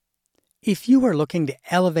If you are looking to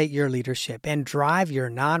elevate your leadership and drive your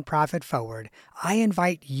nonprofit forward, I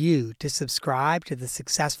invite you to subscribe to the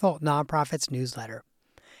Successful Nonprofits newsletter.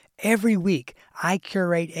 Every week, I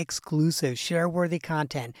curate exclusive, share-worthy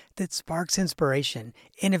content that sparks inspiration,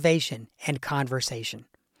 innovation, and conversation.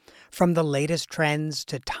 From the latest trends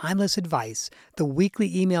to timeless advice, the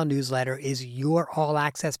weekly email newsletter is your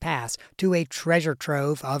all-access pass to a treasure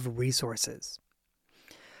trove of resources.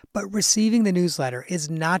 But receiving the newsletter is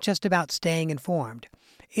not just about staying informed.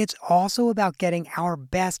 It's also about getting our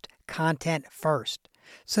best content first.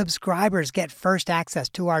 Subscribers get first access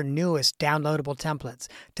to our newest downloadable templates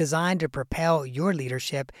designed to propel your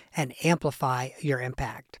leadership and amplify your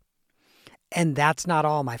impact. And that's not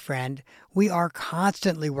all, my friend. We are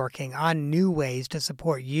constantly working on new ways to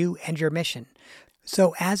support you and your mission.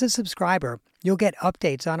 So as a subscriber, you'll get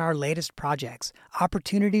updates on our latest projects,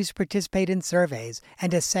 opportunities to participate in surveys,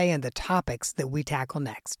 and to say in the topics that we tackle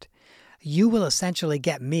next. You will essentially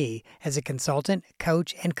get me as a consultant,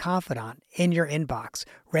 coach, and confidant in your inbox,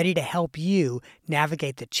 ready to help you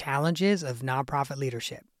navigate the challenges of nonprofit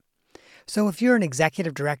leadership. So if you're an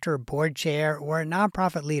executive director, board chair, or a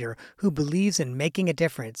nonprofit leader who believes in making a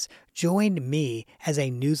difference, join me as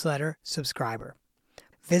a newsletter subscriber.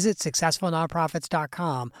 Visit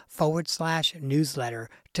successfulnonprofits.com/newsletter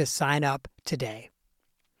to sign up today.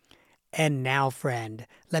 And now, friend,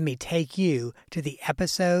 let me take you to the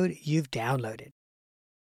episode you've downloaded.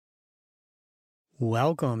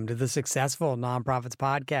 Welcome to the Successful Nonprofits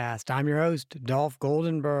Podcast. I'm your host, Dolph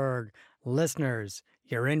Goldenberg. Listeners,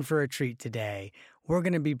 you're in for a treat today. We're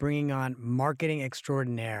going to be bringing on marketing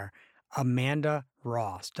extraordinaire Amanda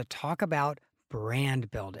Ross to talk about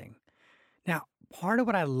brand building. Now, part of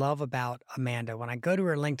what I love about Amanda, when I go to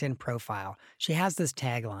her LinkedIn profile, she has this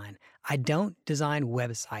tagline, I don't design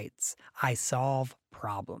websites, I solve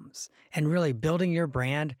problems. And really building your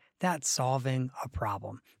brand, that's solving a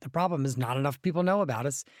problem. The problem is not enough people know about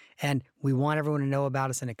us, and we want everyone to know about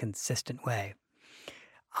us in a consistent way.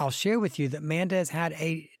 I'll share with you that Amanda has had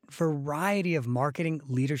a variety of marketing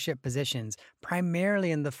leadership positions,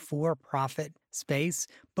 primarily in the for-profit space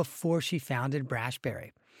before she founded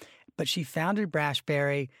Brashberry. But she founded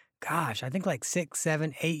Brashberry, I think like 6,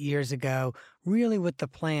 7, 8 years ago, really with the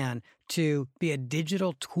plan to be a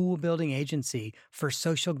digital tool building agency for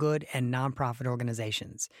social good and nonprofit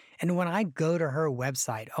organizations. And when I go to her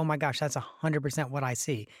website, oh my gosh, that's 100% what I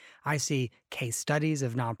see. I see case studies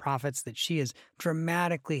of nonprofits that she has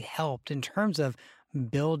dramatically helped in terms of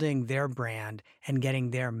building their brand and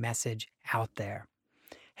getting their message out there.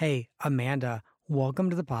 Hey, Amanda, welcome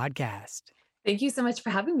to the podcast. Thank you so much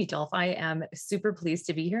for having me, Dolph. I am super pleased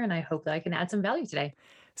to be here, and I hope that I can add some value today.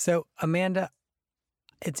 So, Amanda,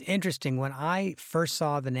 it's interesting. When I first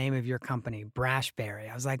saw the name of your company,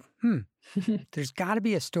 Brashberry, I was like, there's got to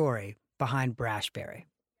be a story behind Brashberry.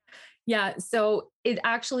 Yeah, so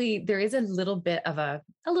there is a little bit of a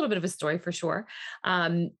story for sure.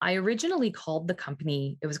 I originally called the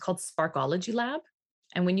company, it was called Sparkology Lab.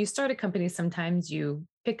 And when you start a company, sometimes you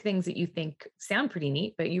pick things that you think sound pretty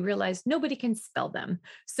neat, but you realize nobody can spell them.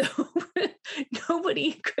 So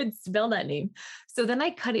nobody could spell that name. So then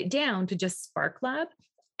I cut it down to just Spark Lab.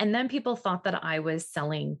 And then people thought that I was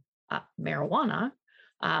selling marijuana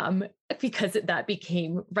because that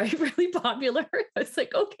became really popular. I was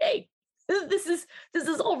like, okay, this is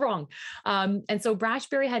all wrong. And so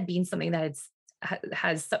Brashberry had been something that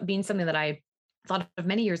has been something that I thought of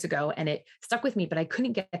many years ago, and it stuck with me, but I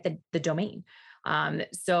couldn't get the domain.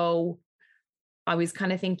 So I was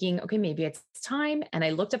kind of thinking, okay, maybe it's time. And I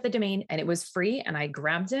looked up the domain and it was free and I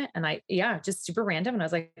grabbed it and just super random. And I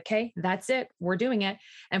was like, okay, that's it. We're doing it.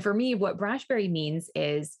 And for me, what Brashberry means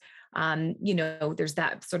is, there's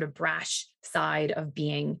that sort of brash side of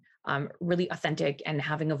being really authentic and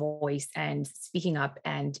having a voice and speaking up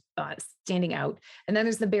and standing out. And then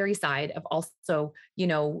there's the berry side of also,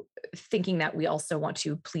 thinking that we also want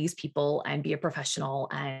to please people and be a professional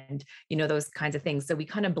and, those kinds of things. So we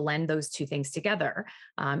kind of blend those two things together.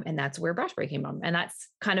 And that's where Brashberry came from. And that's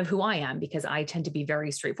kind of who I am, because I tend to be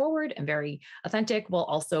very straightforward and very authentic, while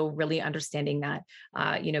also really understanding that,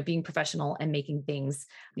 being professional and making things,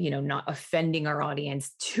 not offending our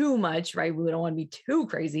audience too much, right? We don't want to be too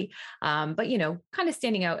crazy. But, kind of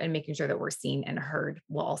standing out and making sure that we're seen and heard,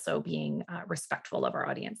 while also being respectful of our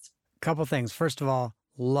audience. Couple things. First of all,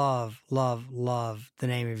 love the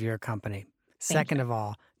name of your company. Second of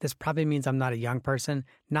all, this probably means I'm not a young person.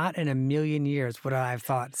 Not in a million years would I have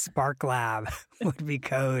thought Spark Lab would be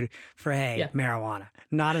code for, marijuana.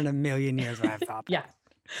 Not in a million years would I have thought that. Yeah.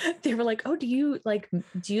 They were like, oh, do you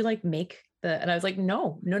make and I was like,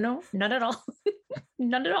 no, not at all.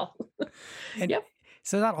 Not at all. And, yep.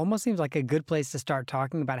 So that almost seems like a good place to start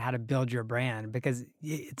talking about how to build your brand because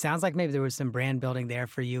it sounds like maybe there was some brand building there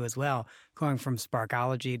for you as well, going from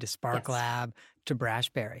Sparkology to Spark Yes. Lab to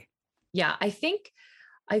Brashberry. Yeah, I think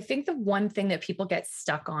the one thing that people get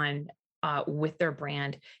stuck on with their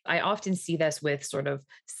brand, I often see this with sort of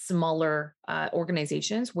smaller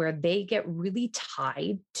organizations where they get really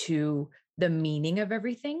tied to the meaning of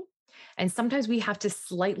everything. And sometimes we have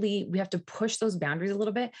to push those boundaries a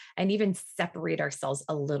little bit and even separate ourselves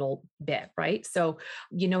a little bit, right? So,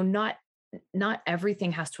 not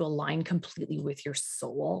everything has to align completely with your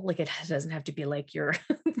soul. Like it doesn't have to be like your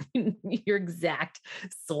your exact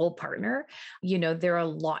soul partner. There are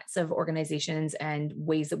lots of organizations and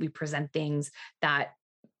ways that we present things that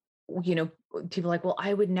you know, people are like, well,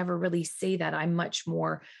 I would never really say that. I'm much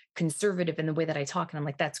more conservative in the way that I talk. And I'm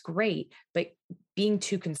like, that's great. But being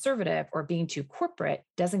too conservative or being too corporate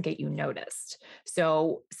doesn't get you noticed.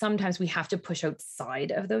 So sometimes we have to push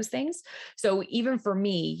outside of those things. So even for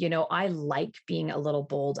me, I like being a little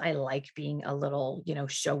bold. I like being a little,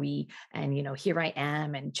 showy and, here I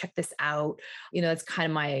am and check this out. It's kind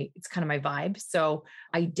of my vibe. So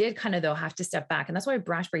I did kind of though have to step back. And that's why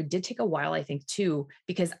Brashberry did take a while, I think, too,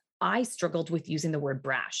 because I struggled with using the word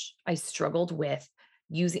brash. I struggled with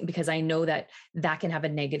using because I know that can have a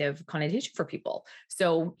negative connotation for people.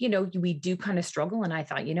 So, we do kind of struggle. And I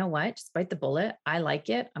thought, you know what, just bite the bullet. I like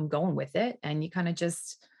it. I'm going with it. And you kind of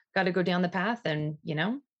just got to go down the path and,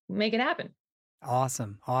 make it happen.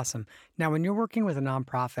 Awesome. Awesome. Now, when you're working with a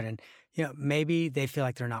nonprofit and, maybe they feel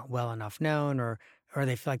like they're not well enough known or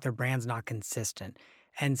they feel like their brand's not consistent.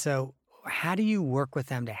 And so how do you work with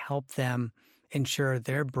them to help them ensure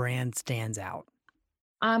their brand stands out?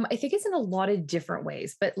 I think it's in a lot of different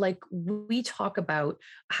ways, but like we talk about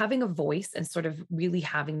having a voice and sort of really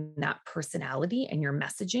having that personality and your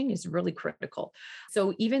messaging is really critical.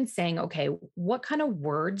 So even saying, okay, what kind of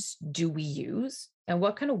words do we use? And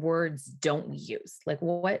what kind of words don't we use? Like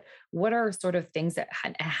what are sort of things that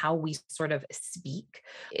how we sort of speak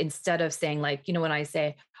instead of saying like, when I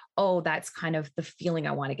say, oh, that's kind of the feeling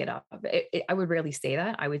I want to get up of. I would rarely say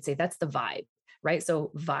that. I would say that's the vibe, right?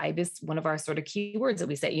 So vibe is one of our sort of keywords that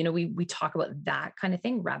we say, we talk about that kind of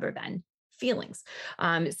thing rather than feelings.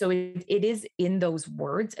 So it is in those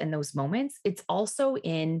words and those moments. It's also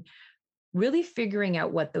in really figuring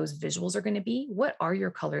out what those visuals are going to be. What are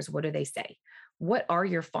your colors? What do they say? What are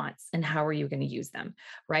your fonts and how are you going to use them?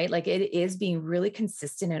 Right. Like it is being really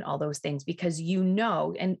consistent in all those things because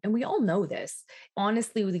and we all know this.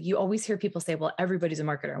 Honestly, you always hear people say, well, everybody's a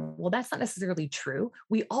marketer. Well, that's not necessarily true.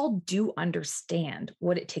 We all do understand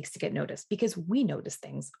what it takes to get noticed because we notice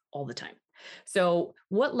things all the time. So,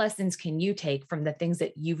 what lessons can you take from the things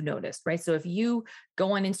that you've noticed, right? So, if you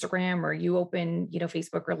go on Instagram or you open,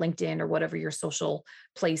 Facebook or LinkedIn or whatever your social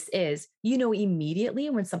place is, immediately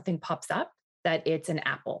when something pops up that it's an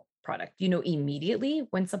Apple product. Immediately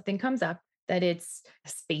when something comes up that it's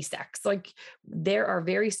SpaceX. Like there are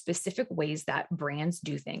very specific ways that brands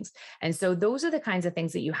do things. And so those are the kinds of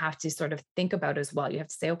things that you have to sort of think about as well. You have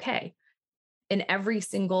to say, okay, in every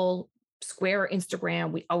single Square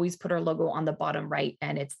Instagram, we always put our logo on the bottom right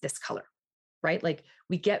and it's this color, right? Like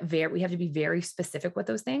we have to be very specific with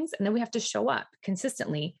those things. And then we have to show up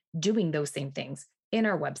consistently doing those same things in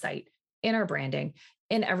our website, in our branding,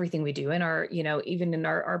 in everything we do, in our, even in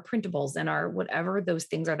our printables and our whatever those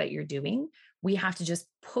things are that you're doing, we have to just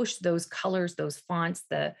push those colors, those fonts,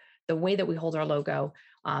 the way that we hold our logo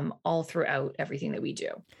all throughout everything that we do.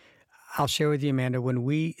 I'll share with you, Amanda, when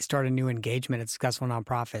we start a new engagement at Successful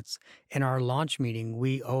Nonprofits, in our launch meeting,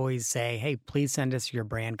 we always say, hey, please send us your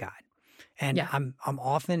brand guide. And Yeah. I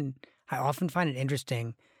often find it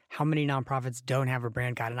interesting how many nonprofits don't have a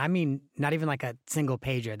brand guide. And I mean, not even like a single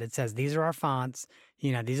pager that says, these are our fonts.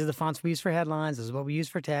 These are the fonts we use for headlines. This is what we use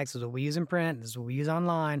for text. This is what we use in print. This is what we use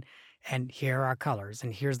online. And here are our colors.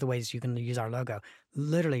 And here's the ways you can use our logo.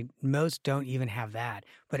 Literally, most don't even have that.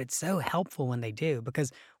 But it's so helpful when they do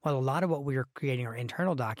because while a lot of what we're creating are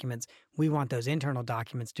internal documents, we want those internal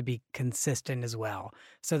documents to be consistent as well.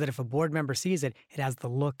 So that if a board member sees it, it has the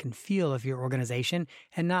look and feel of your organization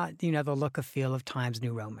and not, the look and feel of Times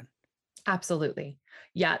New Roman. Absolutely.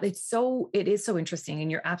 Yeah, it is so interesting and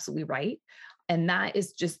you're absolutely right. And that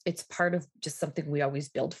is it's part of just something we always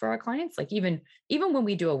build for our clients. Like even when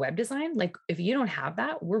we do a web design, like if you don't have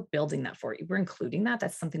that, we're building that for you. We're including that.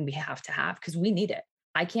 That's something we have to have because we need it.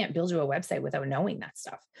 I can't build you a website without knowing that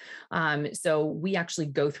stuff. So we actually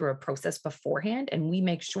go through a process beforehand and we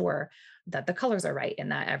make sure that the colors are right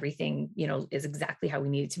and that everything, is exactly how we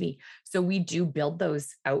need it to be. So we do build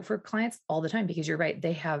those out for clients all the time because you're right.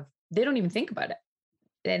 They don't even think about it.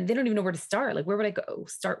 and they don't even know where to start. Like, where would I go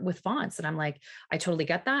start with fonts? And I'm like, I totally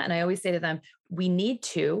get that. And I always say to them, we need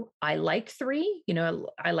two. I like three,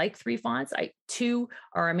 I like three fonts. Two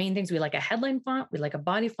are our main things. We like a headline font, we like a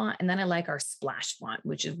body font, and then I like our splash font,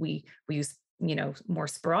 which is we use more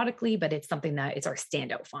sporadically, but it's something that it's our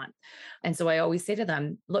standout font. And so I always say to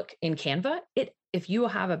them, look, in Canva, if you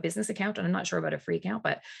have a business account, and I'm not sure about a free account,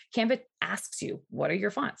 but Canva asks you, what are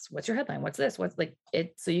your fonts? What's your headline? What's this? What's like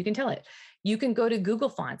it? So you can tell it. You can go to Google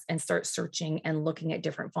Fonts and start searching and looking at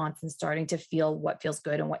different fonts and starting to feel what feels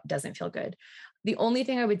good and what doesn't feel good. The only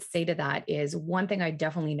thing I would say to that is one thing I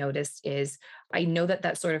definitely noticed is I know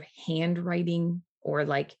that sort of handwriting or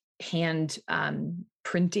like hand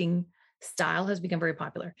printing style has become very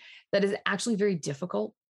popular. That is actually very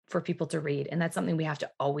difficult for people to read. And that's something we have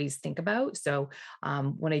to always think about. So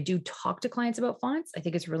when I do talk to clients about fonts, I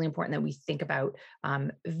think it's really important that we think about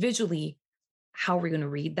visually how we're going to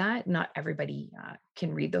read that. Not everybody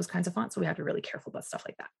can read those kinds of fonts. So we have to be really careful about stuff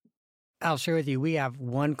like that. I'll share with you, we have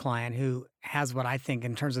one client who has what I think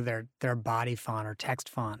in terms of their body font or text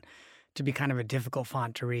font to be kind of a difficult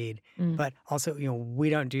font to read. Mm. But also, we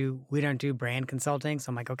don't do brand consulting. So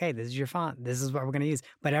I'm like, okay, this is your font. This is what we're going to use.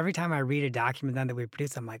 But every time I read a document then that we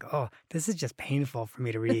produce, I'm like, oh, this is just painful for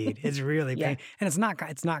me to read. It's really Yeah. painful. And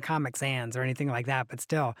it's not Comic Sans or anything like that. But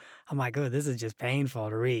still, I'm like, oh, this is just painful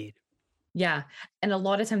to read. Yeah. And a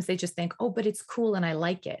lot of times they just think, oh, but it's cool and I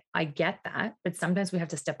like it. I get that. But sometimes we have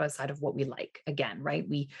to step outside of what we like again, right?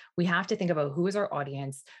 We have to think about who is our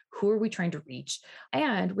audience, who are we trying to reach?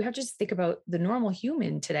 And we have to just think about the normal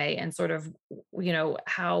human today and sort of,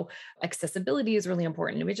 how accessibility is really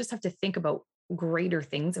important. And we just have to think about greater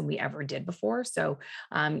things than we ever did before. So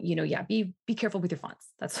be careful with your fonts.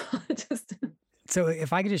 That's just So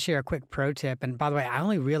if I could just share a quick pro tip, and by the way, I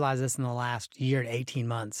only realized this in the last year to 18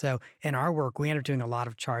 months. So in our work, we end up doing a lot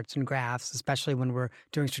of charts and graphs, especially when we're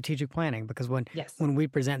doing strategic planning, because yes. when we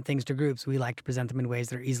present things to groups, we like to present them in ways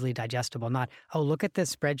that are easily digestible, not, oh, look at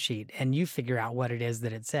this spreadsheet and you figure out what it is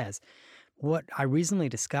that it says. What I recently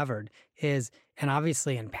discovered is, and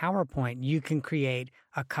obviously in PowerPoint, you can create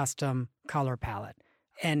a custom color palette.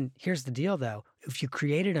 And here's the deal though, if you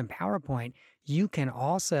create it in PowerPoint, you can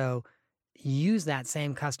also use that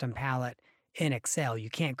same custom palette in Excel. You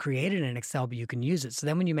can't create it in Excel, but you can use it. So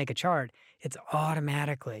then when you make a chart, it's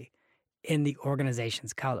automatically in the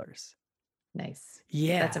organization's colors. Nice.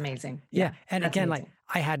 Yeah. That's amazing. Yeah. And that's again, amazing.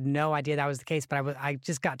 like I had no idea that was the case, but I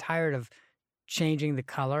just got tired of changing the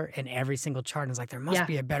color in every single chart. And I was like, there must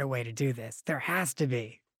be a better way to do this. There has to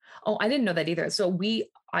be. Oh, I didn't know that either. So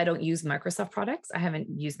I don't use Microsoft products. I haven't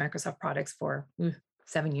used Microsoft products for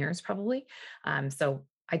 7 years probably. So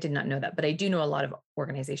I did not know that, but I do know a lot of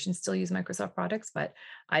organizations still use Microsoft products, but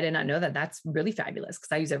I did not know that. That's really fabulous because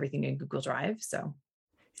I use everything in Google Drive. So,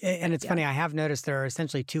 and it's funny, I have noticed there are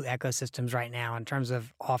essentially two ecosystems right now in terms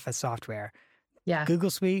of Office software. Yeah. Google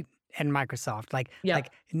Suite and Microsoft.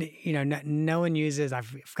 No one uses, I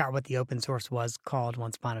forgot what the open source was called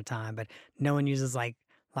once upon a time, but no one uses like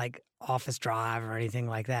Office Drive or anything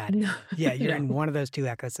like that. No. Yeah, you're in one of those two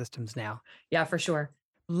ecosystems now. Yeah, for sure.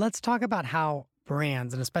 Let's talk about how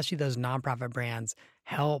brands, and especially those nonprofit brands,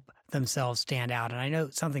 help themselves stand out. And I know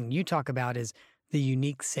something you talk about is the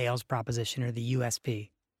unique sales proposition or the USP.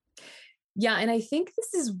 Yeah. And I think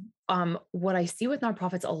this is what I see with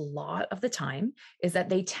nonprofits a lot of the time is that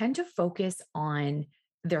they tend to focus on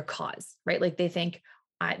their cause, right? Like they think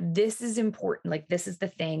this is important, like this is the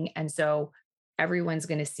thing. And so everyone's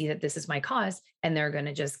going to see that this is my cause and they're going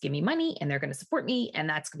to just give me money and they're going to support me and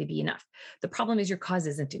that's going to be enough. The problem is your cause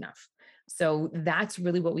isn't enough. So that's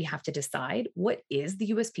really what we have to decide. What is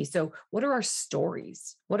the USP? So what are our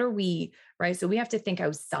stories? What are we, right? So we have to think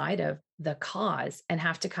outside of the cause and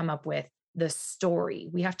have to come up with the story.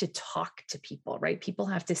 We have to talk to people, right? People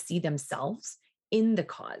have to see themselves in the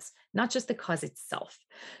cause, not just the cause itself.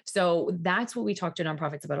 So that's what we talk to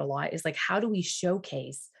nonprofits about a lot is like, how do we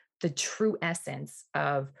showcase the true essence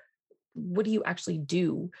of what do you actually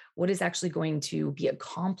do? What is actually going to be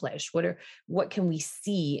accomplished? What can we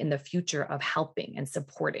see in the future of helping and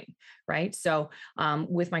supporting, right? So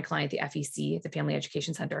with my client, the FEC, the Family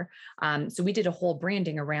Education Center, so we did a whole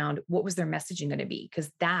branding around what was their messaging going to be,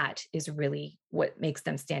 because that is really what makes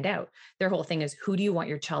them stand out. Their whole thing is, who do you want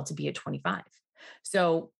your child to be at 25?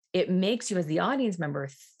 So it makes you as the audience member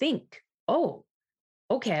think, oh,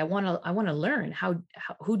 okay, I want to learn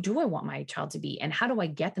who do I want my child to be and how do I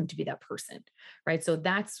get them to be that person, right? So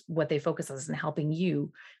that's what they focus on, in helping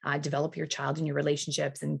you develop your child and your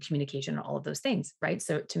relationships and communication and all of those things, right?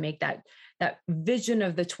 So to make that vision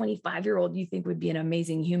of the 25-year-old you think would be an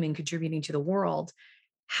amazing human contributing to the world,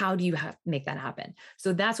 how do you make that happen?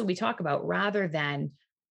 So that's what we talk about rather than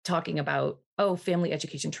talking about, oh, family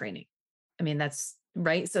education training. I mean, that's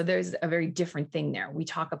right. So there's a very different thing there. We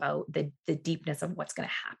talk about the deepness of what's going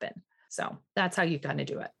to happen. So that's how you kind of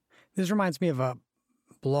do it. This reminds me of a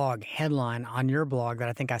blog headline on your blog that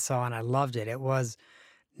I think I saw and I loved it. It was,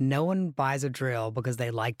 "No one buys a drill because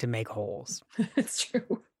they like to make holes." It's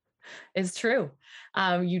true. It's true.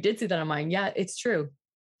 You did see that on mine. Yeah, it's true.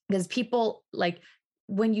 Because people like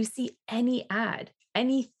when you see any ad,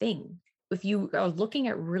 anything, if you are looking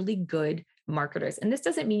at really good marketers, and this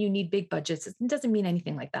doesn't mean you need big budgets, it doesn't mean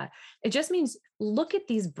anything like that. It just means look at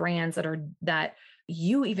these brands that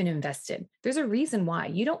you even invested. There's a reason why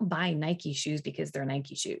you don't buy Nike shoes because they're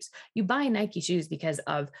Nike shoes. You buy Nike shoes because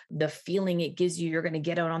of the feeling it gives you. You're going to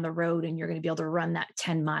get out on the road and you're going to be able to run that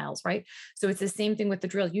 10 miles, right? So it's the same thing with the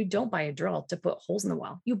drill. You don't buy a drill to put holes in the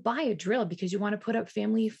wall. You buy a drill because you want to put up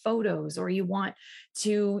family photos, or you want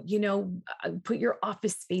to, put your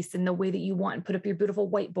office space in the way that you want and put up your beautiful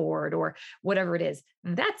whiteboard or whatever it is.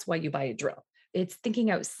 That's why you buy a drill. It's thinking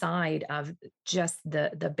outside of just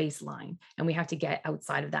the baseline. And we have to get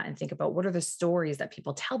outside of that and think about what are the stories that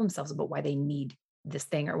people tell themselves about why they need this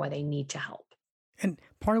thing or why they need to help. And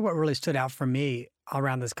part of what really stood out for me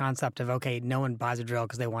around this concept of, okay, no one buys a drill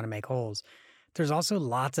because they want to make holes. There's also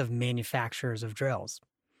lots of manufacturers of drills.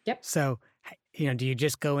 Yep. So, do you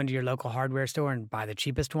just go into your local hardware store and buy the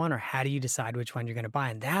cheapest one, or how do you decide which one you're going to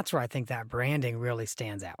buy? And that's where I think that branding really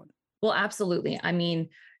stands out. Well, absolutely. I mean,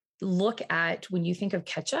 look at when you think of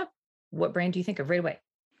ketchup, what brand do you think of right away?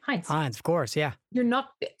 Heinz. Heinz, of course. Yeah. You're not,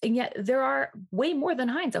 and yet there are way more than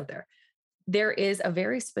Heinz out there. There is a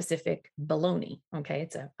very specific bologna. Okay.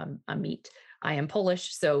 It's a meat. I am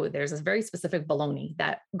Polish. So there's a very specific bologna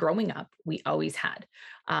that growing up, we always had.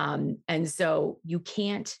 And so you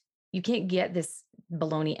can't get this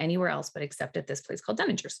bologna anywhere else but except at this place called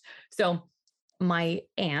Denninger's. So my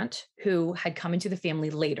aunt, who had come into the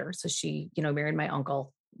family later, so she, married my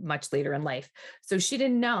uncle much later in life. So she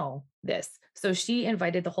didn't know this. So she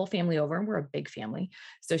invited the whole family over, and we're a big family.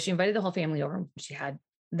 So she invited the whole family over. She had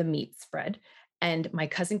the meat spread. And my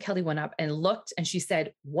cousin Kelly went up and looked, and she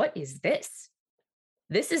said, "What is this?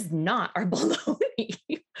 This is not our bologna."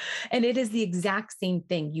 And it is the exact same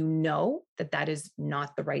thing. You know that is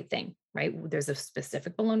not the right thing, right? There's a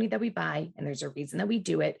specific bologna that we buy, and there's a reason that we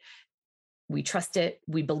do it. We trust it.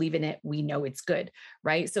 We believe in it. We know it's good,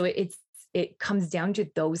 right? So it comes down to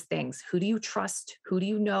those things. Who do you trust? Who do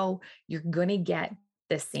you know? You're going to get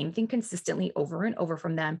the same thing consistently over and over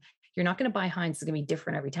from them. You're not going to buy Heinz. It's going to be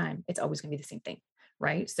different every time. It's always going to be the same thing,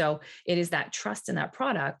 right? So it is that trust in that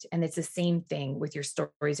product. And it's the same thing with your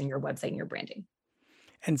stories and your website and your branding.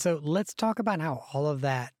 And so let's talk about how all of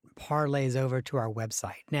that parlays over to our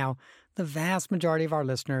website. Now, the vast majority of our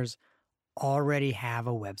listeners already have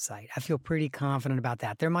a website. I feel pretty confident about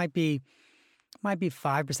that. There might be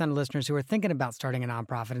 5% of listeners who are thinking about starting a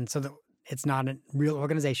nonprofit, and so that it's not a real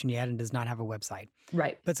organization yet and does not have a website.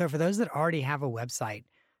 Right. But so for those that already have a website,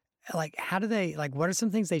 what are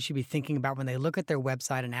some things they should be thinking about when they look at their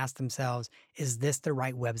website and ask themselves, is this the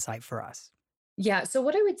right website for us? Yeah. So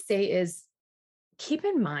what I would say is keep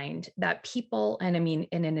in mind that people, and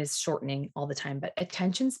it is shortening all the time, but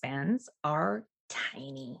attention spans are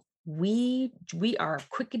tiny. We are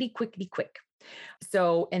quickety quick.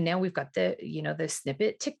 So, and now we've got the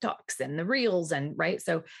snippet TikToks and the reels right.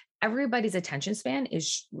 So everybody's attention span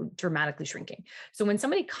is dramatically shrinking. So when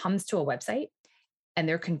somebody comes to a website and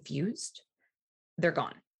they're confused, they're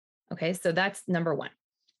gone. Okay. So that's number one.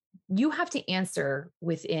 You have to answer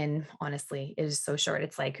within, honestly, it is so short.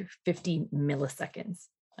 It's like 50 milliseconds.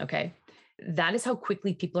 Okay. That is how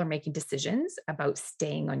quickly people are making decisions about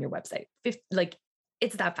staying on your website.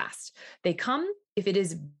 It's that fast. They come, if it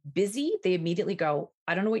is busy, they immediately go,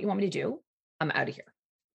 "I don't know what you want me to do. I'm out of here."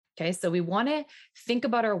 Okay. So we want to think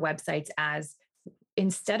about our websites as,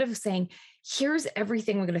 instead of saying, "Here's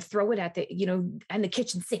everything, we're going to throw it at and the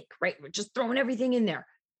kitchen sink," right? We're just throwing everything in there.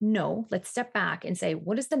 No, let's step back and say,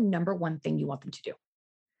 what is the number one thing you want them to do?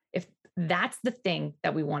 If that's the thing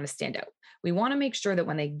that we want to stand out, we want to make sure that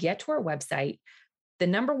when they get to our website, the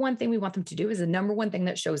number one thing we want them to do is the number one thing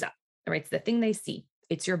that shows up, right? It's the thing they see.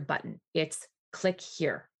 It's your button. It's click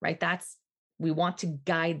here, right? We want to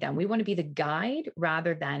guide them. We want to be the guide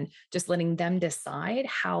rather than just letting them decide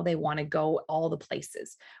how they want to go all the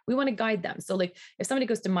places. We want to guide them. So like if somebody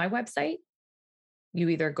goes to my website, you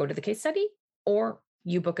either go to the case study or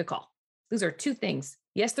you book a call. Those are two things.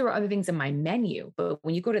 Yes, there are other things in my menu, but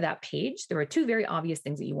when you go to that page, there are two very obvious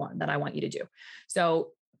things that I want you to do. So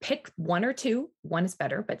pick one or two. One is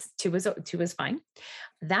better, but two is fine.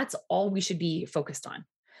 That's all we should be focused on.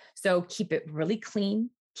 So keep it really clean,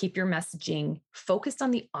 keep your messaging focused on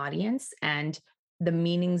the audience, and the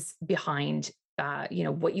meanings behind,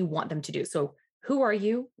 what you want them to do. So who are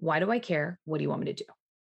you? Why do I care? What do you want me to do?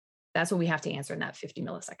 That's what we have to answer in that 50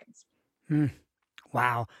 milliseconds. Mm,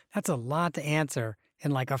 wow. That's a lot to answer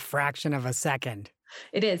in like a fraction of a second.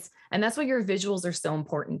 It is. And that's why your visuals are so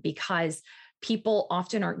important, because people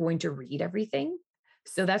often aren't going to read everything.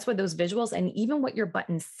 So that's what those visuals and even what your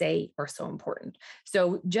buttons say are so important.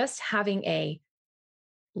 So just having a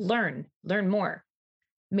learn more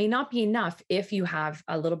may not be enough if you have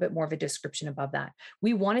a little bit more of a description above that.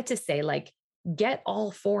 We wanted to say, like, get all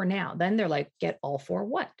four now. Then they're like, get all four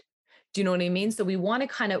what? Do you know what I mean? So we want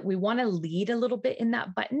to lead a little bit in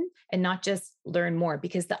that button and not just learn more,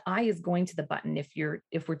 because the eye is going to the button.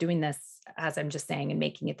 If we're doing this, as I'm just saying, and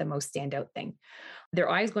making it the most standout thing, their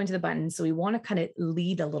eye is going to the button. So we want to kind of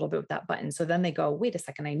lead a little bit with that button. So then they go, wait a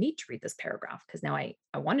second, I need to read this paragraph because now I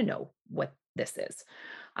want to know what this is.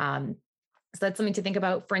 So that's something to think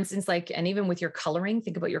about. For instance, like, and even with your coloring,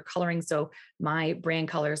 think about your coloring. So my brand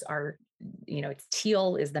colors are, it's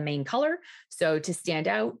teal is the main color. So to stand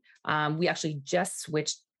out, we actually just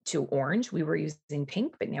switched to orange. We were using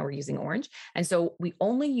pink, but now we're using orange. And so we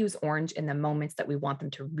only use orange in the moments that we want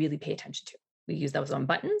them to really pay attention to. We use those on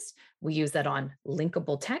buttons. We use that on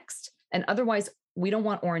linkable text. And otherwise, we don't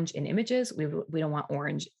want orange in images. We don't want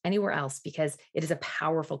orange anywhere else, because it is a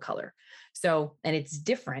powerful color. So, and it's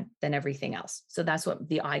different than everything else. So that's what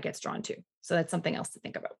the eye gets drawn to. So that's something else to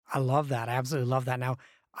think about. I love that. I absolutely love that. Now,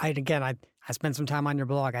 I spent some time on your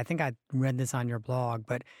blog. I think I read this on your blog,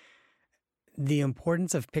 but the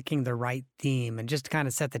importance of picking the right theme, and just to kind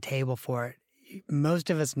of set the table for it. Most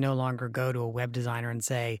of us no longer go to a web designer and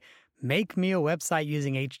say, make me a website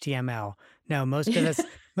using HTML. No, most of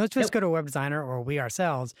us go to a web designer, or we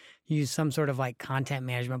ourselves use some sort of like content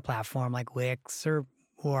management platform like Wix or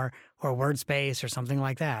WordSpace or something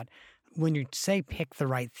like that. When you say pick the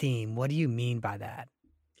right theme, what do you mean by that?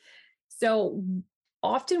 So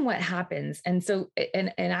often what happens, and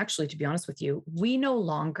actually, to be honest with you, we no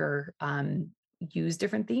longer use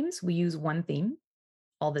different themes. We use one theme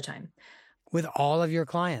all the time. With all of your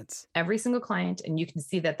clients? Every single client, and you can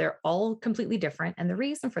see that they're all completely different. And the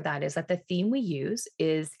reason for that is that the theme we use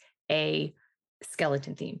is a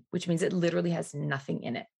skeleton theme, which means it literally has nothing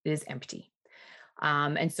in it. It is empty.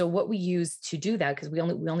 And so what we use to do that, because we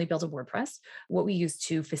only build a WordPress, what we use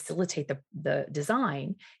to facilitate the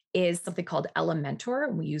design is something called Elementor.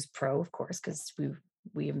 And we use Pro, of course, because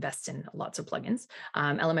we invest in lots of plugins,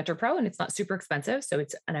 Elementor Pro, and it's not super expensive. So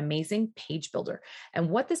it's an amazing page builder. And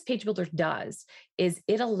what this page builder does is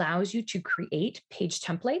it allows you to create page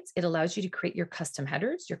templates. It allows you to create your custom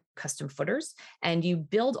headers, your custom footers, and you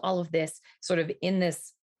build all of this sort of in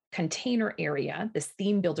this container area, this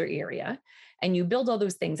theme builder area, and you build all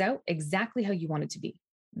those things out exactly how you want it to be.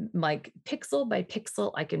 Like pixel by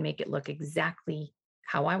pixel, I can make it look exactly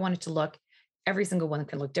how I want it to look. Every single one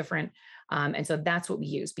can look different. And so that's what we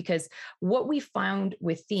use, because what we found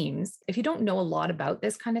with themes, if you don't know a lot about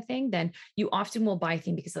this kind of thing, then you often will buy a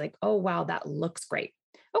theme because you're like, oh, wow, that looks great.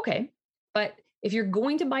 Okay. But if you're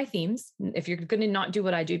going to buy themes, if you're going to not do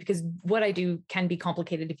what I do, because what I do can be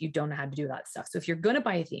complicated if you don't know how to do that stuff. So if you're going to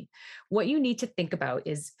buy a theme, what you need to think about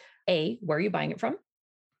is A, where are you buying it from?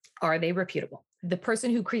 Are they reputable? The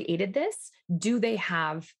person who created this, do they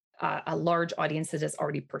have a large audience that has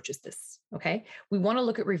already purchased this? Okay. We want to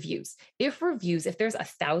look at reviews. If there's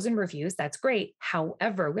 1,000 reviews, that's great.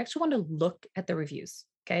 However, we actually want to look at the reviews.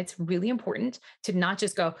 Okay. It's really important to not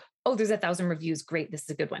just go, oh, there's 1,000 reviews. Great. This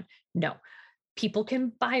is a good one. No, people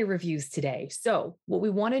can buy reviews today. So what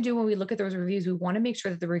we want to do when we look at those reviews, we want to make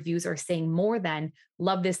sure that the reviews are saying more than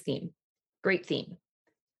love this theme, great theme,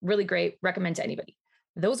 really great, recommend to anybody.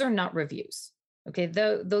 Those are not reviews. Okay.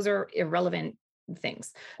 Those are irrelevant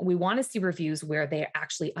things. We want to see reviews where they're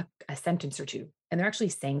actually a sentence or two, and they're actually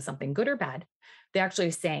saying something good or bad. They're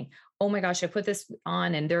actually saying, oh my gosh, I put this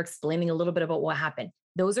on, and they're explaining a little bit about what happened.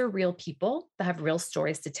 Those are real people that have real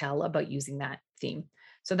stories to tell about using that theme.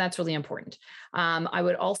 So that's really important. I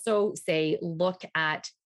would also say, look at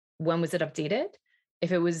when was it updated?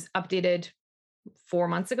 If it was updated 4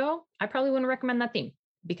 months ago, I probably wouldn't recommend that theme,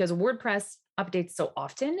 because WordPress updates so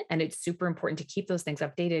often, and it's super important to keep those things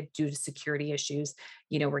updated due to security issues.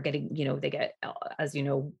 We're getting, they get, as you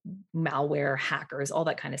know, malware, hackers, all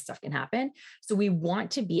that kind of stuff can happen. So we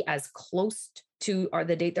want to be as close to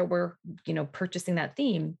the date that we're, purchasing that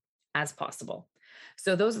theme as possible.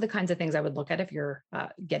 So those are the kinds of things I would look at if you're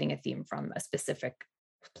getting a theme from a specific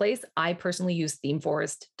place. I personally use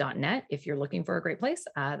themeforest.net. If you're looking for a great place,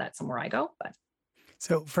 that's somewhere I go. But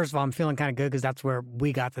so first of all, I'm feeling kind of good because that's where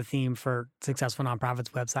we got the theme for Successful Nonprofits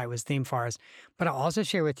website was ThemeForest. But I'll also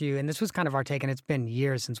share with you, and this was kind of our take, and it's been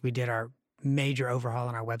years since we did our major overhaul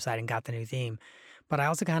on our website and got the new theme. But I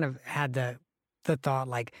also kind of had the thought,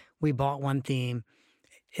 like, we bought one theme,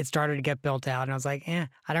 it started to get built out, and I was like,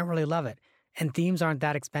 I don't really love it. And themes aren't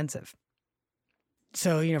that expensive.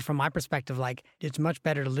 So, from my perspective, like, it's much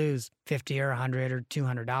better to lose $50 or $100 or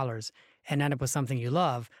 $200 and end up with something you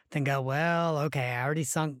love than go, well, okay, I already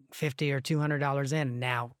sunk $50 or $200 in.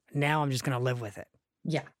 Now I'm just going to live with it.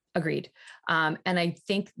 Yeah, agreed. And I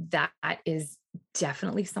think that is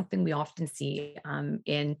definitely something we often see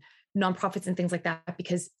in nonprofits and things like that,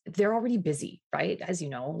 because they're already busy, right? As you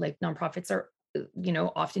know, like nonprofits are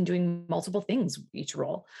often doing multiple things each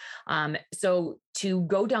role. So to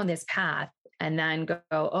go down this path and then go,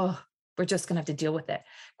 oh, we're just going to have to deal with it.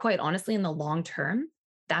 Quite honestly, in the long term,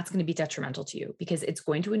 that's going to be detrimental to you because it's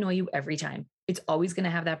going to annoy you every time. It's always going to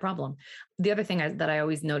have that problem. The other thing that I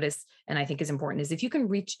always notice and I think is important is if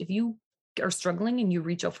you are struggling and you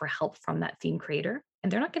reach out for help from that theme creator and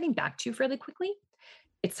they're not getting back to you fairly quickly,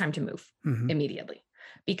 it's time to move immediately.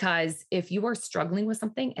 Because if you are struggling with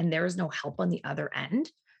something and there is no help on the other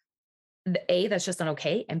end, A, that's just not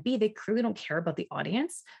okay. And B, they clearly don't care about the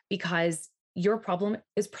audience because your problem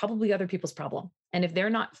is probably other people's problem. And if they're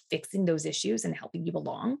not fixing those issues and helping you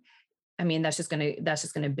along, I mean, that's just going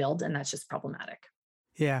to build, and that's just problematic.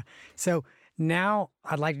 Yeah. So now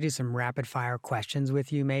I'd like to do some rapid fire questions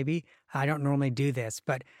with you, maybe. I don't normally do this,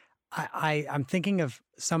 but I'm thinking of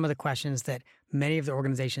some of the questions that many of the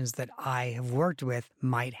organizations that I have worked with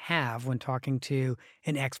might have when talking to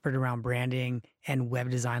an expert around branding and web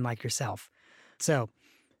design like yourself. So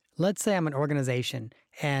let's say I'm an organization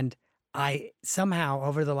and I somehow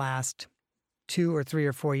over the last 2 or 3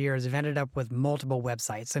 or 4 years have ended up with multiple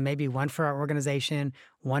websites. So maybe one for our organization,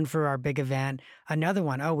 one for our big event, another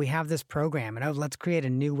one, oh, we have this program, and let's create a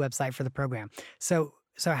new website for the program. So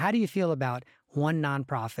how do you feel about one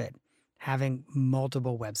nonprofit having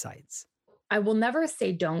multiple websites? I will never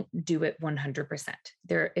say don't do it 100%.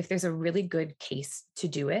 If there's a really good case to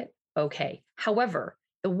do it, okay. However,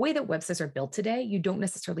 the way that websites are built today, you don't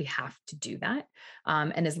necessarily have to do that.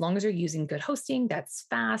 And as long as you're using good hosting that's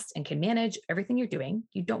fast and can manage everything you're doing,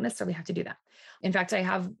 you don't necessarily have to do that. In fact, I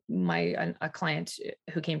have a client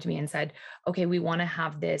who came to me and said, okay, we want to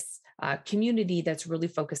have this community that's really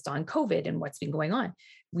focused on COVID and what's been going on.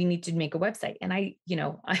 We need to make a website. And I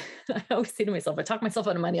always say to myself, I talk myself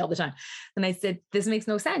out of money all the time. And I said, this makes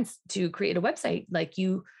no sense to create a website.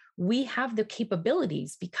 We have the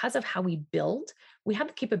capabilities because of how we build. We have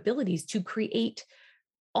the capabilities to create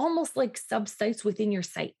almost like sub-sites within your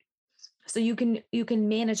site. So you can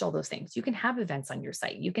manage all those things. You can have events on your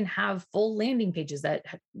site. You can have full landing pages that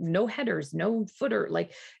have no headers, no footer,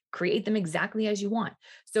 like create them exactly as you want.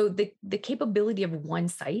 So the capability of one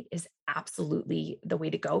site is absolutely the way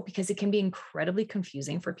to go because it can be incredibly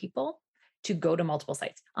confusing for people to go to multiple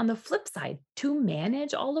sites. On the flip side, to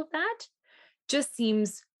manage all of that just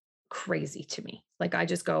seems crazy to me. Like I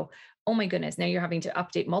just go, oh my goodness, now you're having to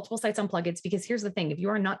update multiple sites on plugins because here's the thing, if you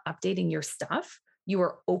are not updating your stuff, you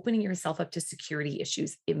are opening yourself up to security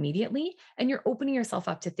issues immediately, and you're opening yourself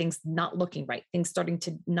up to things not looking right, things starting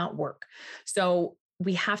to not work. So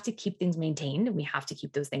we have to keep things maintained and we have to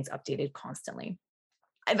keep those things updated constantly.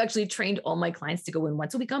 I've actually trained all my clients to go in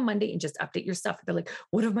once a week on Monday and just update your stuff. They're like,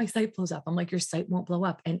 what if my site blows up? I'm like, your site won't blow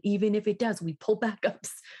up. And even if it does, we pull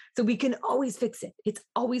backups. So we can always fix it. It's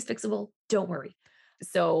always fixable. Don't worry.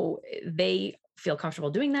 So they feel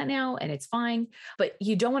comfortable doing that now and it's fine. But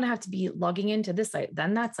you don't want to have to be logging into this site,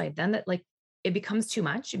 then that site, then that, like it becomes too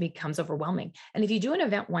much. It becomes overwhelming. And if you do an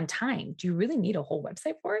event one time, do you really need a whole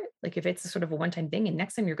website for it? Like if it's a sort of a one-time thing and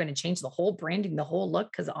next time you're going to change the whole branding, the whole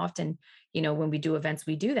look, because often, when we do events,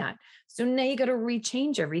 we do that. So now you got to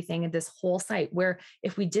rechange everything in this whole site where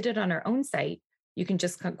if we did it on our own site, you can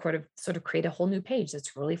just sort of create a whole new page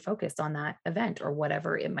that's really focused on that event or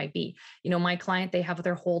whatever it might be. My client, they have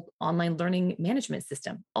their whole online learning management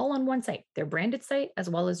system all on one site, their branded site, as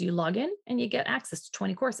well as you log in and you get access to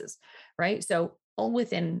 20 courses, right? So all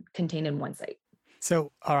contained in one site.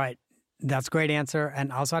 So, all right. That's a great answer.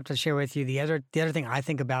 And I also have to share with you the other thing I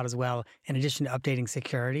think about as well, in addition to updating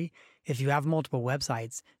security, if you have multiple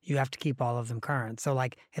websites, you have to keep all of them current. So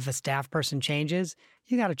like if a staff person changes,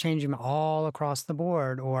 you got to change them all across the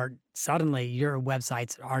board, or suddenly your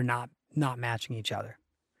websites are not matching each other.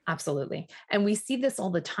 Absolutely. And we see this all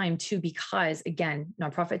the time too, because again,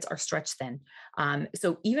 nonprofits are stretched thin.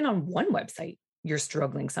 So even on one website, you're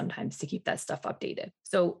struggling sometimes to keep that stuff updated.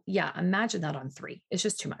 So yeah, imagine that on 3. It's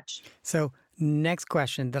just too much. So next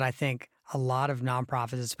question that I think a lot of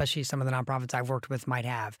nonprofits, especially some of the nonprofits I've worked with, might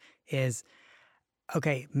have is,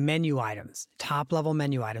 Okay, menu items, top level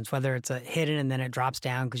menu items, whether it's a hidden and then it drops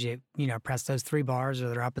down because you press those three bars or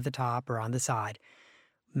they're up at the top or on the side.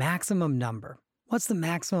 Maximum number. What's the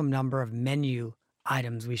maximum number of menu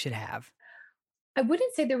items we should have? I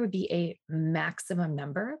wouldn't say there would be a maximum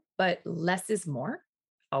number, but less is more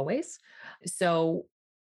always. So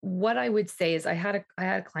what I would say is I had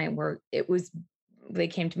a client where they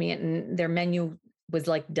came to me and their menu was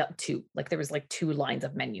like two, like there was like two lines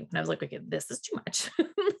of menu. And I was like, okay, this is too much.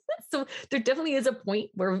 So there definitely is a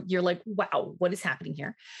point where you're like, wow, what is happening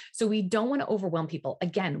here? So we don't want to overwhelm people.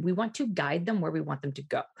 Again, we want to guide them where we want them to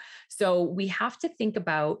go. So we have to think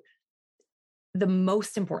about the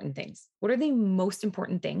most important things. What are the most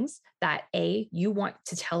important things that A, you want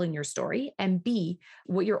to tell in your story, and B,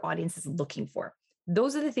 what your audience is looking for?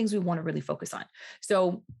 Those are the things we want to really focus on.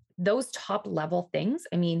 So, those top level things,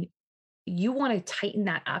 I mean, you want to tighten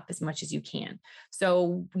that up as much as you can.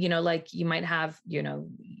 So, like you might have,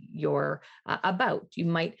 your about, you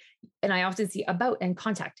might, and I often see about and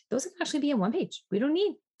contact. Those can actually be in one page. We don't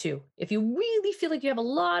need to. If you really feel like you have a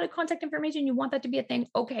lot of contact information, you want that to be a thing,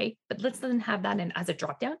 okay, but let's then have that in as a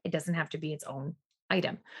drop down. It doesn't have to be its own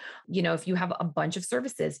item. If you have a bunch of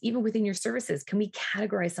services, even within your services, can we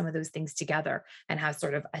categorize some of those things together and have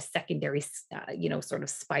sort of a secondary, sort of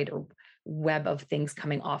spider web of things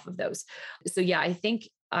coming off of those? So yeah, I think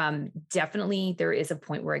definitely there is a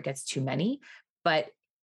point where it gets too many, but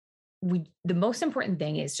the most important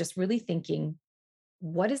thing is just really thinking,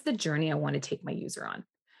 what is the journey I want to take my user on?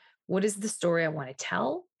 What is the story I want to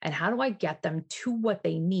tell? And how do I get them to what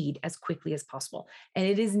they need as quickly as possible? And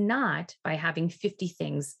it is not by having 50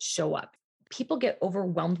 things show up. People get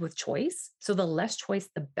overwhelmed with choice. So the less choice,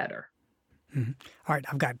 the better. Mhm. All right,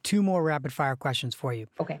 I've got two more rapid fire questions for you.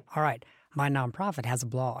 Okay. All right, my nonprofit has a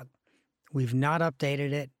blog. We've not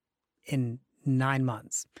updated it in 9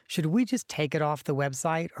 months. Should we just take it off the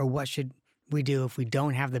website, or what should we do if we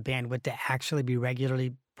don't have the bandwidth to actually be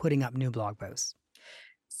regularly putting up new blog posts?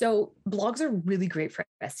 So blogs are really great for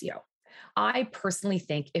SEO. I personally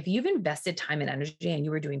think if you've invested time and energy and you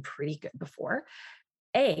were doing pretty good before,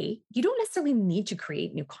 you don't necessarily need to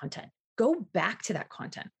create new content. Go back to that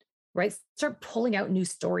content, right? Start pulling out new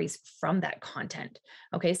stories from that content.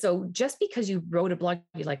 Okay. So just because you wrote a blog,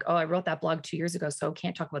 you're like, oh, I wrote that blog 2 years ago, so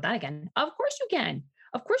can't talk about that again. Of course you can.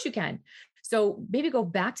 Of course you can. So maybe go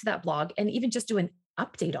back to that blog and even just do an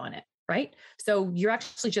update on it. Right. So you're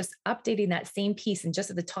actually just updating that same piece and just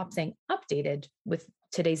at the top saying updated with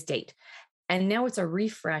today's date. And now it's a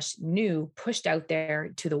refresh, new, pushed out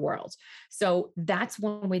there to the world. So that's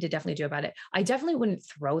one way to definitely do about it. I definitely wouldn't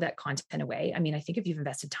throw that content away. I mean, I think if you've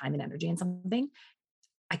invested time and energy in something,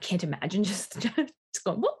 I can't imagine just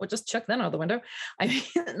going, well, we'll just chuck that out the window. I mean,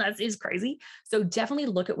 that seems crazy. So definitely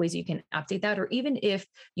look at ways you can update that. Or even if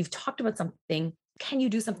you've talked about something, can you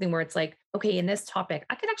do something where it's like, okay, in this topic,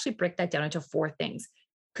 I could actually break that down into 4 things.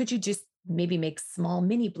 Could you just maybe make small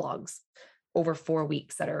mini blogs over 4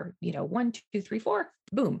 weeks that are, 1, 2, 3, 4,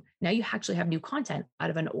 boom. Now you actually have new content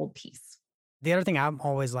out of an old piece. The other thing I'm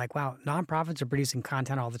always like, wow, nonprofits are producing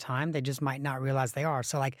content all the time. They just might not realize they are.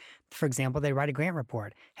 So like, for example, they write a grant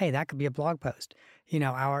report. Hey, that could be a blog post.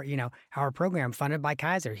 Our program funded by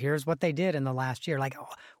Kaiser. Here's what they did in the last year. Like,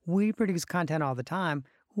 we produce content all the time.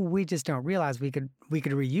 We just don't realize we could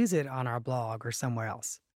reuse it on our blog or somewhere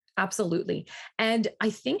else. Absolutely. And I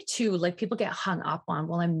think too, like people get hung up on,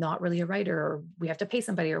 well, I'm not really a writer, or we have to pay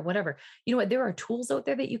somebody or whatever. You know what? There are tools out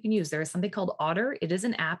there that you can use. There is something called Otter. It is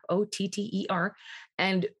an app, OTTER,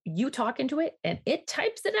 and you talk into it and it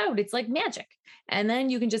types it out. It's like magic. And then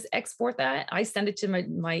you can just export that. I send it to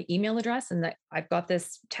my email address, and that I've got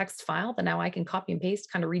this text file that now I can copy and paste,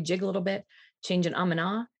 kind of rejig a little bit, change an and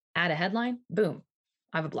ah, add a headline, boom.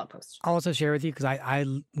 I have a blog post. I'll also share with you, because I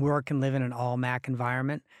work and live in an all Mac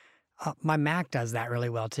environment. My Mac does that really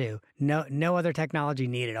well too. No other technology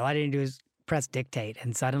needed. All I need to do is press dictate,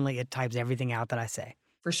 and suddenly it types everything out that I say.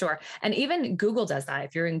 For sure. And even Google does that.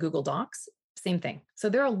 If you're in Google Docs, same thing. So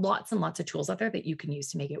there are lots and lots of tools out there that you can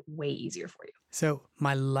use to make it way easier for you. So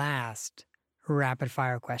my last rapid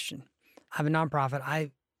fire question. I have a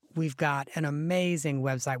nonprofit. We've got an amazing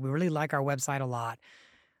website. We really like our website a lot.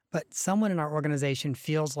 But someone in our organization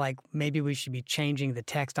feels like maybe we should be changing the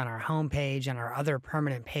text on our homepage and our other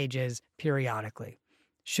permanent pages periodically.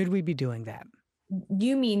 Should we be doing that?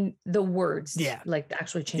 You mean the words? Yeah. Like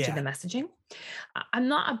actually changing the messaging? I'm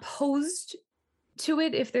not opposed to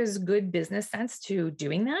it if there's good business sense to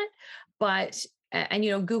doing that. But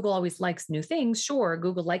Google always likes new things. Sure,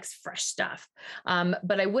 Google likes fresh stuff.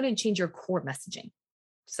 But I wouldn't change your core messaging.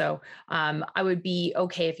 So I would be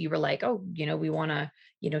okay if you were like, oh, we want to,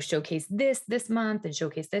 showcase this month and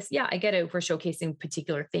showcase this. Yeah, I get it. If we're showcasing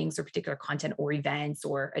particular things or particular content or events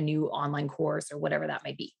or a new online course or whatever that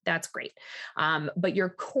might be. That's great. But your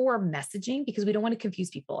core messaging, because we don't want to confuse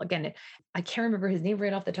people. Again, I can't remember his name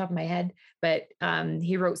right off the top of my head, but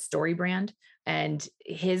he wrote Story Brand. And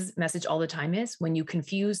his message all the time is, when you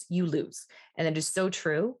confuse, you lose. And that is so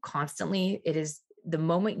true. Constantly, it is the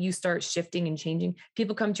moment you start shifting and changing,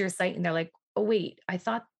 people come to your site and they're like, oh, wait, I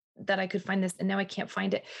thought that I could find this and now I can't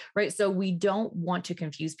find it. Right. So we don't want to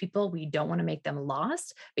confuse people. We don't want to make them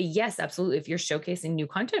lost. But yes, absolutely. If you're showcasing new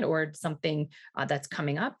content or something that's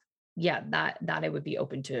coming up, yeah, that I would be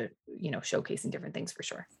open to, showcasing different things for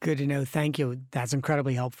sure. Good to know. Thank you. That's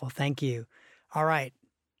incredibly helpful. Thank you. All right,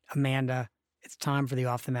 Amanda, it's time for the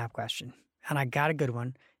off the map question. And I got a good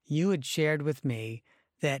one. You had shared with me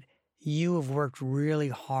that you have worked really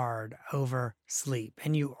hard over sleep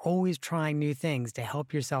and you're always trying new things to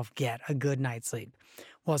help yourself get a good night's sleep.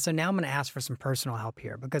 Well, so now I'm going to ask for some personal help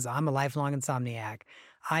here because I'm a lifelong insomniac.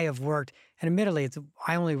 I have worked, and admittedly,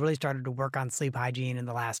 I only really started to work on sleep hygiene in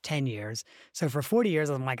the last 10 years. So for 40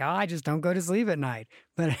 years, I'm like, oh, I just don't go to sleep at night.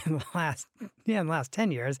 But in the last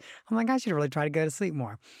 10 years, I'm like, I should really try to go to sleep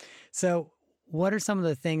more. So what are some of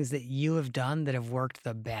the things that you have done that have worked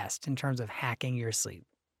the best in terms of hacking your sleep?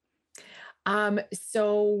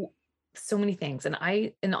 So many things.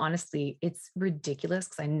 And honestly, it's ridiculous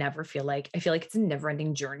because I feel like it's a never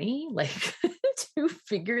ending journey, like to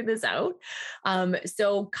figure this out.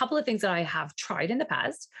 So a couple of things that I have tried in the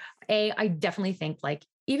past. I definitely think like,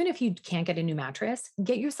 even if you can't get a new mattress,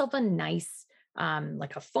 get yourself a nice,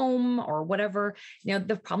 like a foam or whatever.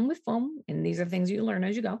 The problem with foam, and these are things you learn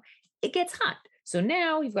as you go, it gets hot. So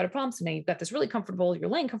now you've got a problem. So now you've got this really comfortable, you're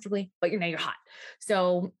laying comfortably, but you're hot.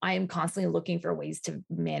 So I am constantly looking for ways to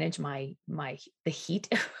manage the heat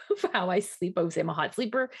of how I sleep. I would say I'm a hot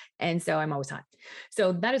sleeper. And so I'm always hot.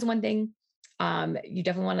 So that is one thing. You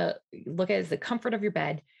definitely want to look at as the comfort of your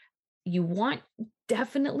bed. You want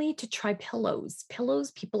definitely to try pillows.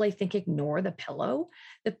 People I think ignore the pillow.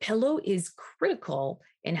 The pillow is critical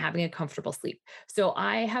in having a comfortable sleep. So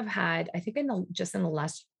I have had, I think in the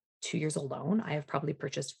last 2 years alone, I have probably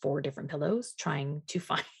purchased 4 different pillows trying to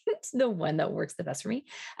find the one that works the best for me.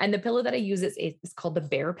 And the pillow that I use is called the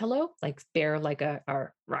bear pillow, like bear, like a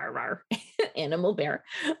rar, rar, animal bear.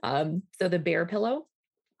 So the bear pillow,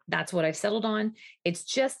 that's what I've settled on. It's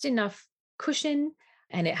just enough cushion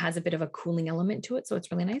and it has a bit of a cooling element to it. So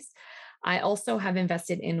it's really nice. I also have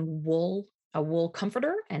invested in a wool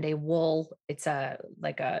comforter and a wool,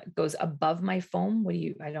 goes above my foam.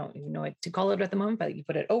 I don't even know what to call it at the moment, but you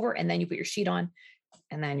put it over and then you put your sheet on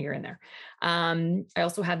and then you're in there. I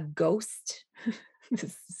also have Ghost.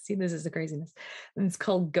 See, this is the craziness. It's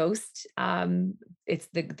called Ghost. It's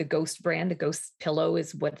the Ghost brand. The Ghost pillow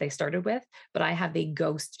is what they started with, but I have the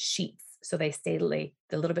Ghost sheets. So they stay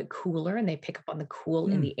a little bit cooler and they pick up on the cool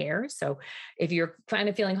in the air. So if you're kind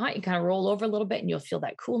of feeling hot, you kind of roll over a little bit and you'll feel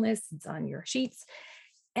that coolness. It's on your sheets.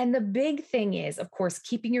 And the big thing is, of course,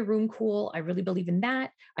 keeping your room cool. I really believe in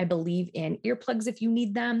that. I believe in earplugs if you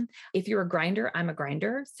need them. If you're a grinder, I'm a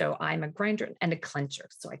grinder. So I'm a grinder and a clencher.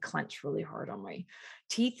 So I clench really hard on my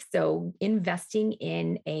teeth. So investing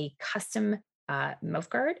in a custom mouth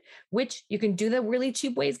guard, which you can do the really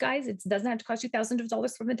cheap ways, guys. It doesn't have to cost you thousands of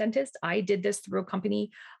dollars from the dentist. I did this through a company,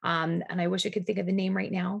 and I wish I could think of the name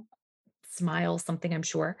right now. Smile something, I'm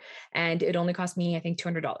sure. And it only cost me, I think,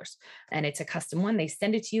 $200. And it's a custom one. They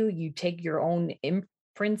send it to you. You take your own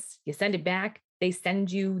imprints, you send it back. They send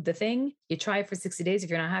you the thing. You try it for 60 days. If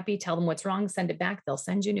you're not happy, tell them what's wrong, send it back. They'll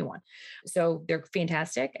send you a new one. So they're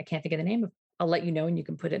fantastic. I can't think of the name. I'll let you know and you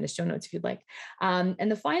can put it in the show notes if you'd like. And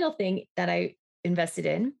the final thing that I invested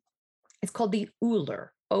in, it's called the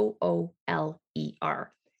Ooler,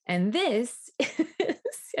 Ooler. And this,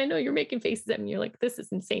 I know you're making faces at me. You're like, this is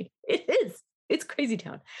insane. It is. It's crazy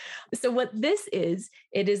town. So what this is,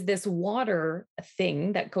 it is this water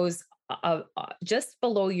thing that goes just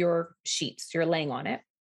below your sheets. You're laying on it,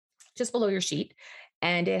 just below your sheet.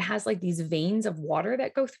 And it has like these veins of water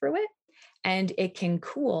that go through it. And it can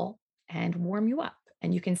cool and warm you up.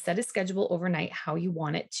 And you can set a schedule overnight how you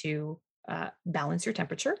want it to balance your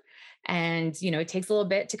temperature. And, it takes a little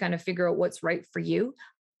bit to kind of figure out what's right for you.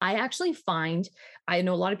 I actually find, I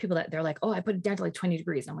know a lot of people that they're like, oh, I put it down to like 20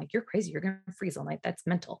 degrees. I'm like, you're crazy. You're going to freeze. I'm like, that's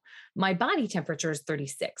mental. My body temperature is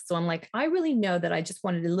 36. So I'm like, I really know that I just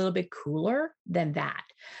wanted a little bit cooler than that.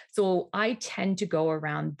 So I tend to go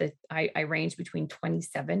around I range between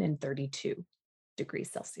 27 and 32 degrees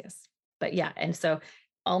Celsius. But yeah. And so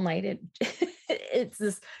all night, it's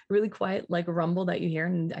this really quiet, like rumble that you hear.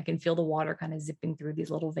 And I can feel the water kind of zipping through these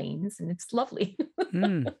little veins and it's lovely.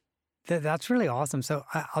 That's really awesome. So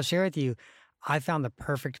I'll share with you, I found the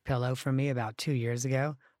perfect pillow for me about 2 years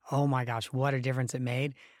ago. Oh my gosh, what a difference it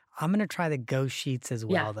made. I'm going to try the Ghost Sheets as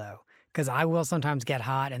Yeah. well, though, because I will sometimes get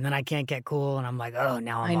hot and then I can't get cool. And I'm like, oh,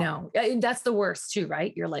 now I'm I hot. know. And that's the worst too,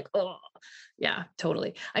 right? You're like, oh, yeah,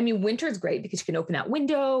 totally. I mean, winter is great because you can open that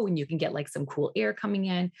window and you can get like some cool air coming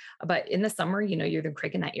in. But in the summer, you're then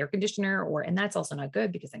cranking that air conditioner, and that's also not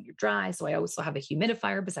good because then you're dry. So I also have a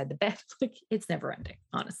humidifier beside the bed. Like it's never ending.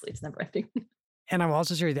 Honestly, it's never ending. And I'm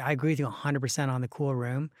also sure that I agree with you 100% on the cool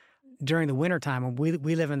room. During the wintertime, when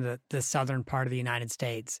we live in the southern part of the United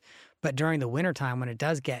States, but during the wintertime, when it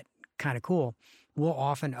does get kind of cool, we'll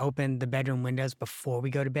often open the bedroom windows before we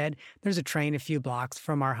go to bed. There's a train a few blocks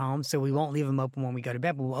from our home, so we won't leave them open when we go to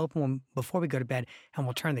bed, but we'll open them before we go to bed, and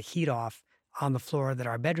we'll turn the heat off on the floor that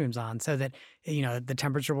our bedroom's on so that the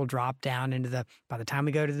temperature will drop down into by the time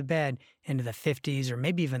we go to the bed, into the 50s or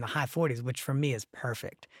maybe even the high 40s, which for me is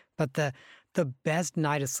perfect. But the best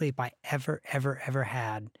night of sleep I ever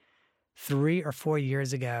had 3 or 4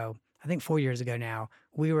 years ago, I think 4 years ago now,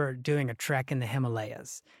 we were doing a trek in the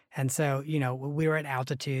Himalayas. And so, we were at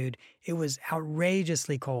altitude. It was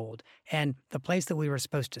outrageously cold. And the place that we were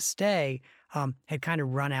supposed to stay had kind of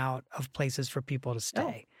run out of places for people to Oh,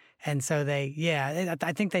 stay. And so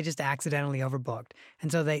I think they just accidentally overbooked.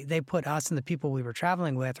 And so they put us and the people we were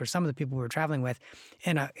traveling with, or some of the people we were traveling with,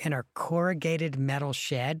 in a corrugated metal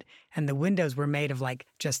shed. And the windows were made of like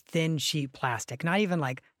just thin sheet plastic, not even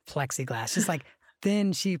like plexiglass, just like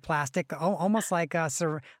thin sheet plastic, almost like a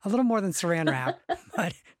little more than saran wrap,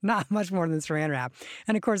 but not much more than saran wrap.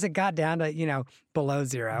 And of course, it got down to below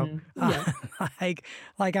zero, mhm. Yeah.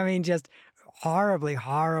 I mean, just horribly,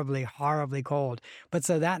 horribly, horribly cold. But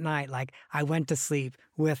so that night, like I went to sleep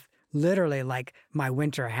with literally like my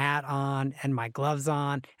winter hat on and my gloves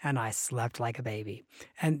on, and I slept like a baby.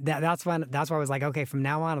 And that's why I was like, okay, from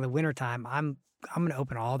now on in the wintertime, I'm going to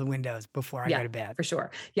open all the windows before I go Yeah, to bed. for sure.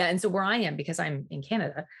 Yeah. And so where I am, because I'm in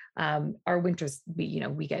Canada, our winters,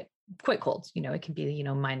 we get quite cold. It can be,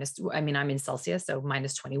 minus, I mean, I'm in Celsius, so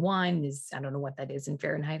minus 21 is, I don't know what that is in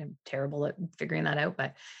Fahrenheit. I'm terrible at figuring that out,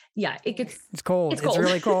 but yeah, It's cold. it's It's cold.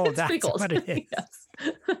 really cold. It's pretty That's cold. what it is.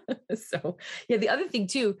 Yes. So yeah, the other thing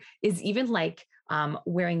too is even like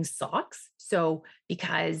wearing socks. So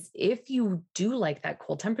because if you do like that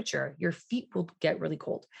cold temperature, your feet will get really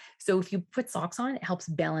cold. So if you put socks on, it helps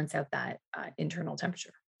balance out that internal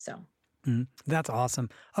temperature. So That's awesome.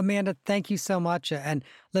 Amanda, thank you so much. And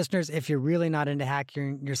listeners, if you're really not into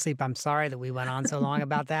hacking your sleep, I'm sorry that we went on so long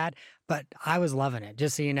about that, but I was loving it.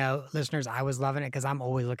 Just so you know, listeners, I was loving it because I'm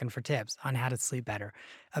always looking for tips on how to sleep better.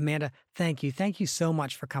 Amanda, thank you. Thank you so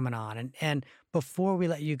much for coming on. And before we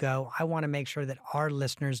let you go, I want to make sure that our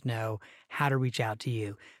listeners know how to reach out to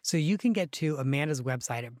you. So you can get to Amanda's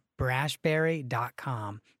website at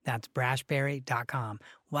brashberry.com. That's brashberry.com.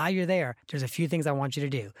 While you're there, there's a few things I want you to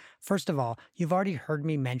do. First of all, you've already heard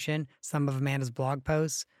me mention some of Amanda's blog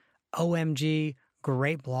posts. OMG,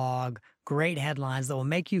 great blog, great headlines that will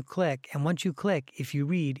make you click. And once you click, if you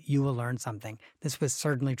read, you will learn something. This was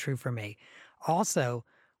certainly true for me. Also,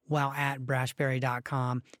 while at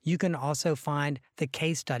brashberry.com, you can also find the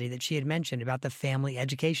case study that she had mentioned about the Family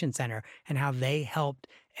Education Center and how they helped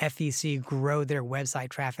FEC grow their website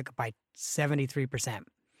traffic by 73%.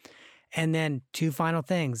 And then two final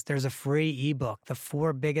things. There's a free ebook, The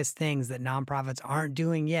 4 Biggest Things That Nonprofits Aren't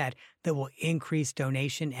Doing Yet That Will Increase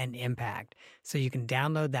Donation and Impact. So you can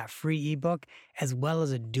download that free ebook as well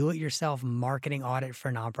as a do-it-yourself marketing audit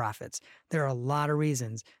for nonprofits. There are a lot of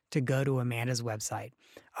reasons to go to Amanda's website.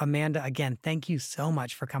 Amanda, again, thank you so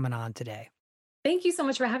much for coming on today. thank you so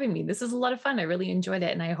much for having me. This was a lot of fun. I really enjoyed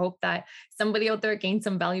it. And I hope that somebody out there gained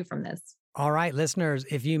some value from this. All right, listeners,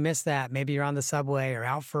 if you missed that, maybe you're on the subway or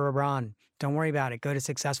out for a run, don't worry about it. Go to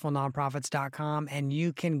successfulnonprofits.com and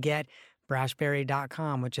you can get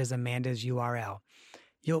brashberry.com, which is Amanda's URL.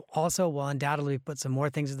 You'll also will undoubtedly put some more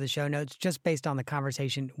things in the show notes just based on the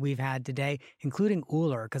conversation we've had today, including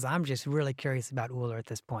Uller, because I'm just really curious about Uller at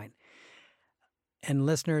this point. And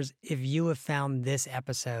listeners, if you have found this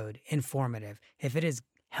episode informative, if it has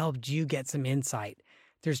helped you get some insight,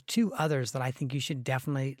 there's 2 others that I think you should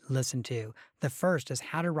definitely listen to. The first is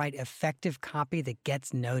How to Write Effective Copy That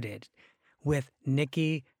Gets Noted with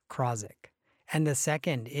Nikki Krozik. And the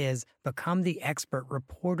second is Become the Expert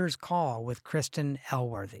Reporter's Call with Kristen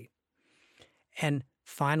Elworthy. And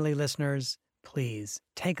finally, listeners, please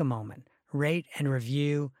take a moment, rate and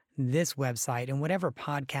review this website and whatever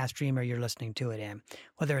podcast streamer you're listening to it in,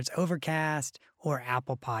 whether it's Overcast or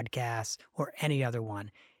Apple Podcasts or any other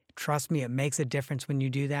one. Trust me, it makes a difference when you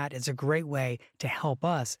do that. It's a great way to help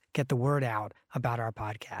us get the word out about our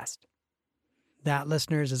podcast. That,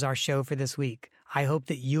 listeners, is our show for this week. I hope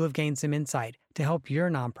that you have gained some insight to help your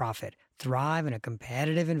nonprofit thrive in a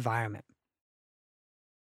competitive environment.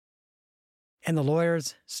 And the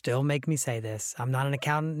lawyers still make me say this. I'm not an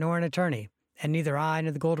accountant nor an attorney, and neither I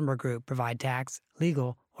nor the Goldenberg Group provide tax,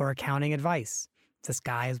 legal, or accounting advice. The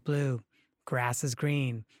sky is blue. Grass is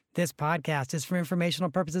green. This podcast is for informational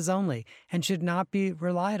purposes only and should not be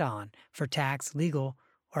relied on for tax, legal,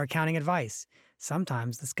 or accounting advice.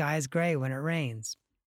 Sometimes the sky is gray when it rains.